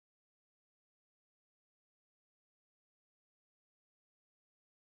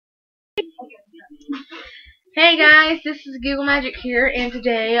Hey guys, this is TheGiggleMagic here, and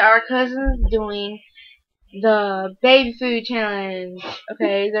today our cousin's doing the baby food challenge.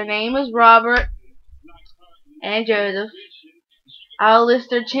 Okay, their name is Robert and Joseph. I'll list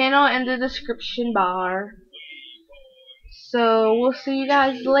their channel in the description bar. So we'll see you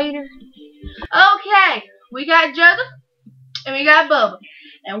guys later. Okay, we got Joseph and we got Bubba,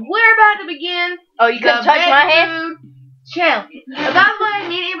 and we're about to begin. Oh, you couldn't touch my hand? Challenge. By the way,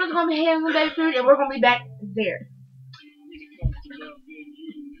 me and Amber's gonna be having the baby food, and we're gonna be back there.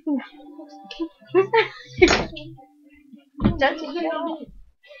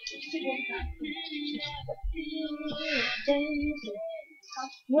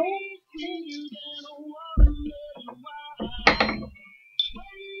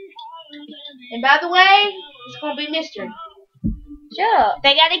 And by the way, it's gonna be mystery. Shut up.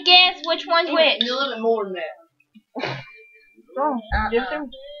 They gotta guess which one's which. A little bit more than that. No.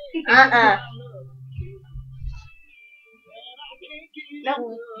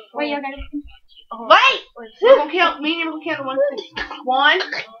 Wait, you gotta. Wait! We're gonna count. Me and Amber will count to 1,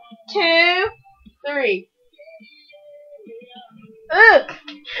 2, 3. Ugh.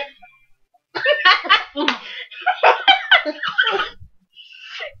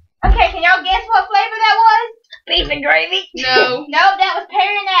 Okay, can y'all guess what flavor that was? Beef and gravy? No. No, that was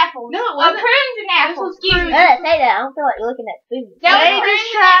pear and apple. No, it wasn't. Prunes and apples. Excuse me. Say that. I don't feel like looking at food. They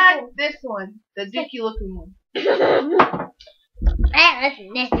just tried this one, the dicky looking one. That's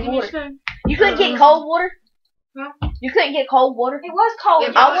nasty water. You couldn't get cold water? Huh? You couldn't get cold water? It was cold.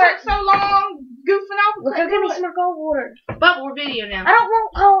 Yeah, I worked so long goofing off. Look, go give me some more cold water. But we're video now. I don't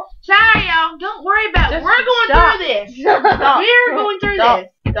want cold. Sorry, y'all. Don't worry about it. Just We're going stop. through this. Stop. We're going through this.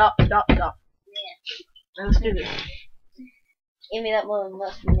 Stop. Yeah. Let's do this. Give me that one.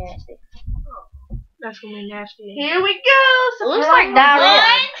 Must be nasty. That's going to be nasty. Here we go. It looks like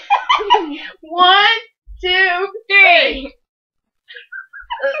diarrhea. 1, 2, 3.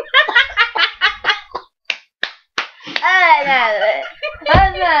 Hey,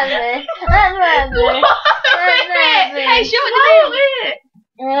 swallow it.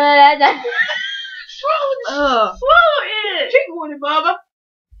 Swallow it. Drink water, Bubba.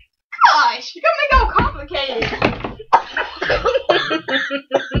 Gosh, you're gonna make it all complicated.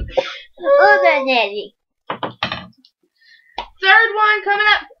 Oh, that's nasty. Third one coming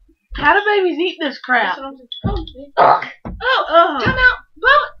up. How do babies eat this crap? Oh, come out,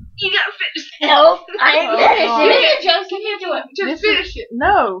 Bubba. You gotta finish it. No, I ain't Give finished it, Joseph. Give it to it. Just finish it.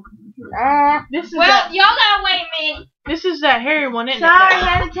 No. it. This is Well, that. y'all gotta wait a minute. This is that hairy one, isn't Sorry, it? I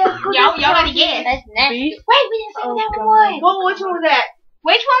had to tell you. Y'all gotta guess. That's nasty. Beef? Wait, we didn't say Oh, that God. one. Which one was that?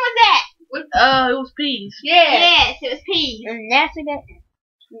 Which one was that? It was peas. Yeah. Yes, it was peas. Nasty.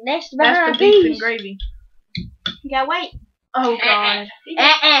 Nasty That's behind the beef and peas. gravy. You gotta wait. Oh God.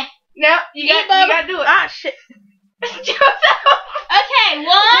 No, you Eat, gotta do it. Ah shit. Okay, 1, 2,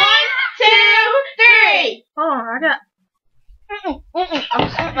 3. Oh, I got.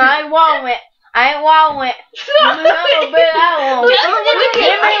 I ain't walling it. I ain't walling it. Give me a little bit. I want it. Just do it.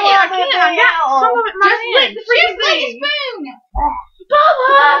 Give me a little bit. I got some of it in my Just hand. lick the freaking thing. Spoon.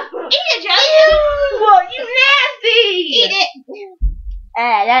 Bubba! Eat it, Joseph. Ew! You nasty! Eat it.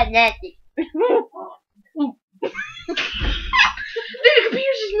 That's nasty. Dude, the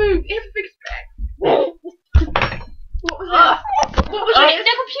computer just moved. You have to fix it back. What was that? What was it?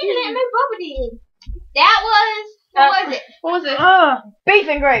 The computer didn't move. Bubba did. That was. What was it? What was it? Beef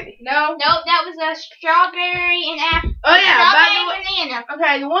and gravy. No. Nope, that was a strawberry and apple. Oh yeah, by the way. Strawberry banana.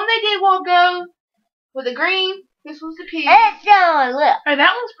 Okay, the one they did a while ago with the green. This was the pea. Excellent. Look. Hey,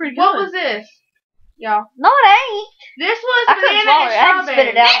 that one's pretty good. What was this? Y'all. No, it ain't. This was I couldn't banana swallow and it. I had to spit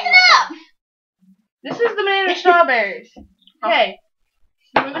it strawberries. out. Mix it up. This is the banana and strawberries. Okay.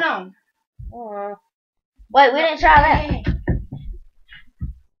 Moving on. Wait, we didn't try that.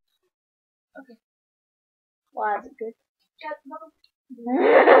 Okay. Why is it good?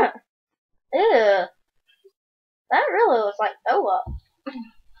 Ew. That really looks like throw up.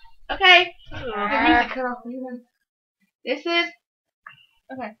 Okay. This is.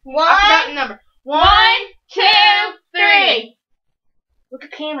 Okay. 1, I forgot the number. 1, 2, 3. Look at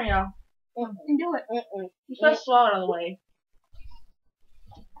the camera, y'all. And do it. You're supposed to swallow it all the way.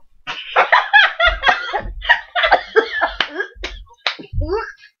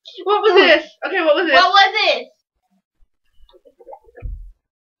 What was this? Okay, what was this? What was this?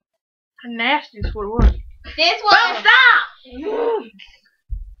 Nasty is what it was. This was. Stop!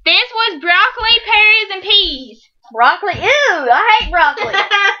 This was broccoli, pears, and peas. Broccoli? Ew, I hate broccoli.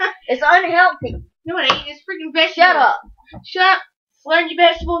 It's unhealthy. No, it ain't. It's freaking vegetables. Shut up. Shut up. Learn your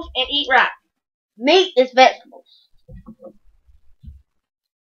vegetables and eat right. Meat is vegetables.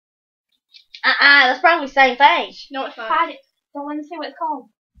 That's probably the same thing. No, it's not. Hide it. Don't let me see what it's called.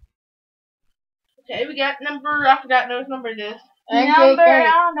 Okay, we got number. I forgot whose number it is. Number, I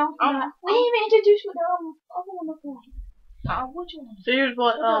don't know. Um, We didn't even introduce what the other one looks like. Which one? So here's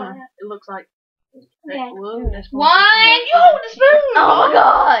what it looks like. Okay. Whoa, that's One. You hold the spoon. Oh my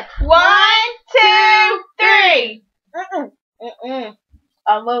god. 1, 2, 3.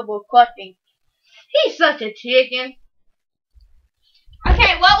 I love clucking. He's such a chicken.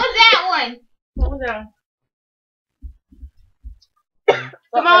 Okay, what was that one? What was that?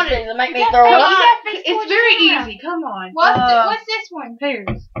 Come on, it make me Come throw up. on. It's very easy. Come on. What's this one?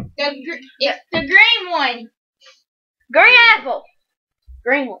 Pears. It's the green one. Green apple.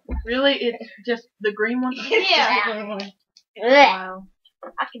 Green one. Really? It's just the green one? Yeah. The green one. Blech. Wow.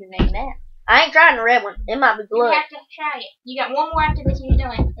 I can name that. I ain't trying the red one. It might be You blood. have to try it. You got one more after this and you're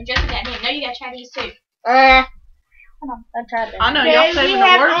done. Or just that. No, you gotta try these two. I tried that. I know, Okay, y'all we saving the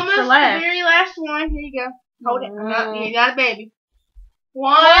have worst almost for the last. very last one. Here you go. Hold it. Mm. You got a baby.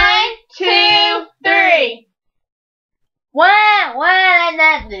 1, 2, 3. Wow, why did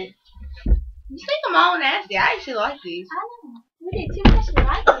that do? You think I'm all nasty. I actually like these. I know. We did too much to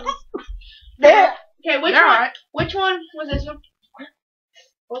like this. There. Okay, which They're one? alright. Which one was this one?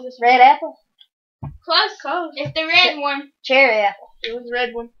 What was this Red apple. Close. It's the red one. Cherry apple. It was the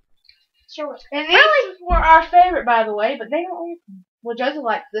red one. Sure. And these were our favorite, by the way, but they don't like them. Well, Joseph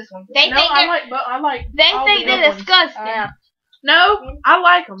likes this one. They no, think I they're- like They all think the they're other ones. disgusting. No, I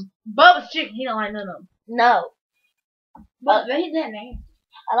like them. Bubba's chicken, he don't like none of them. No. But they ain't that name.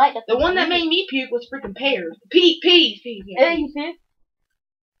 I like The one that made me puke was freaking pears. Peas. Hey, you see?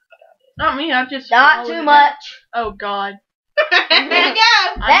 Not me, I just Not too much. Oh God. There you go.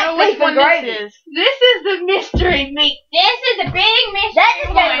 I know which beef and one gravy. this is. This is the mystery meat. This is a big mystery. That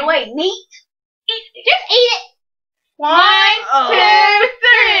just gave one. away meat. Just eat it. 1, Oh. 2,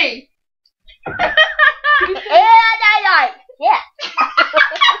 3. Yeah.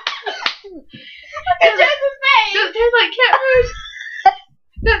 Look at Joseph's face. Does it taste like cat food?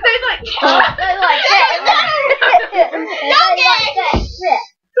 Does it taste like cat They like that. Don't get it.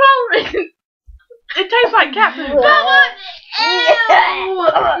 food? It tastes like cat food. Bubba.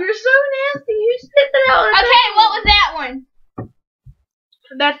 You're so nasty. You spit it out. Okay, what was that one?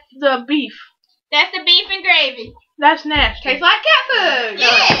 That's the beef. That's the beef and gravy. That's nasty. Tastes like cat food.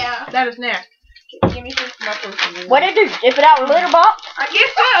 Yeah. That is nasty. Give me some of my protein. What did it do? Dip it out with a litter box? I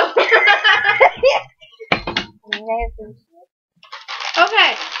guess so.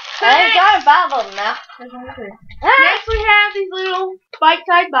 Okay. So I ain't next, got 5 of them now. next we have these little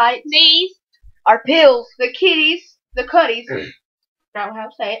bite-sized bites. These. Our pills. The kitties. The cutties. Not how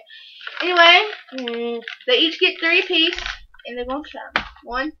to say it. Anyway, they each get 3 apiece. And they're going to try.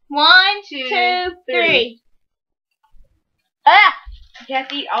 1, 2, 3. Ah! You have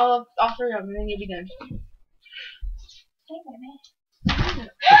to eat all 3 of them and then you'll be done.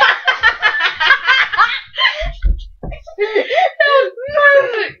 That was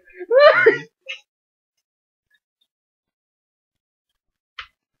perfect.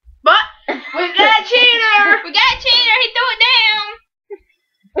 But we got a cheater. We got a cheater. He threw it down.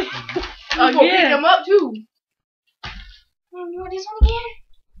 You gonna pick him up too. Oh, you want this one again?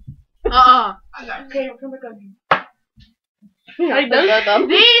 I got okay. Come back up.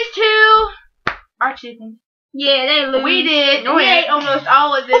 These 2 are chickens. Yeah, they lose. We did. We ate almost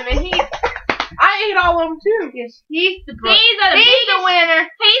all of them, and I ate all of them too. Yes, he's the He's the winner.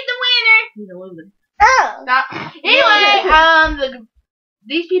 He's the winner. He's a loser. Oh. Stop. Anyway,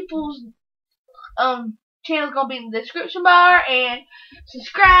 these people's channel's gonna be in the description bar, and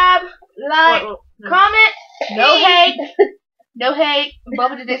subscribe, like, comment. No hate. No hate.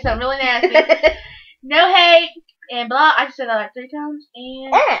 Bubba just did something really nasty. No hate. And blah. I just said that like 3 times.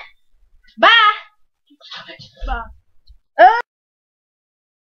 And bye. Bye.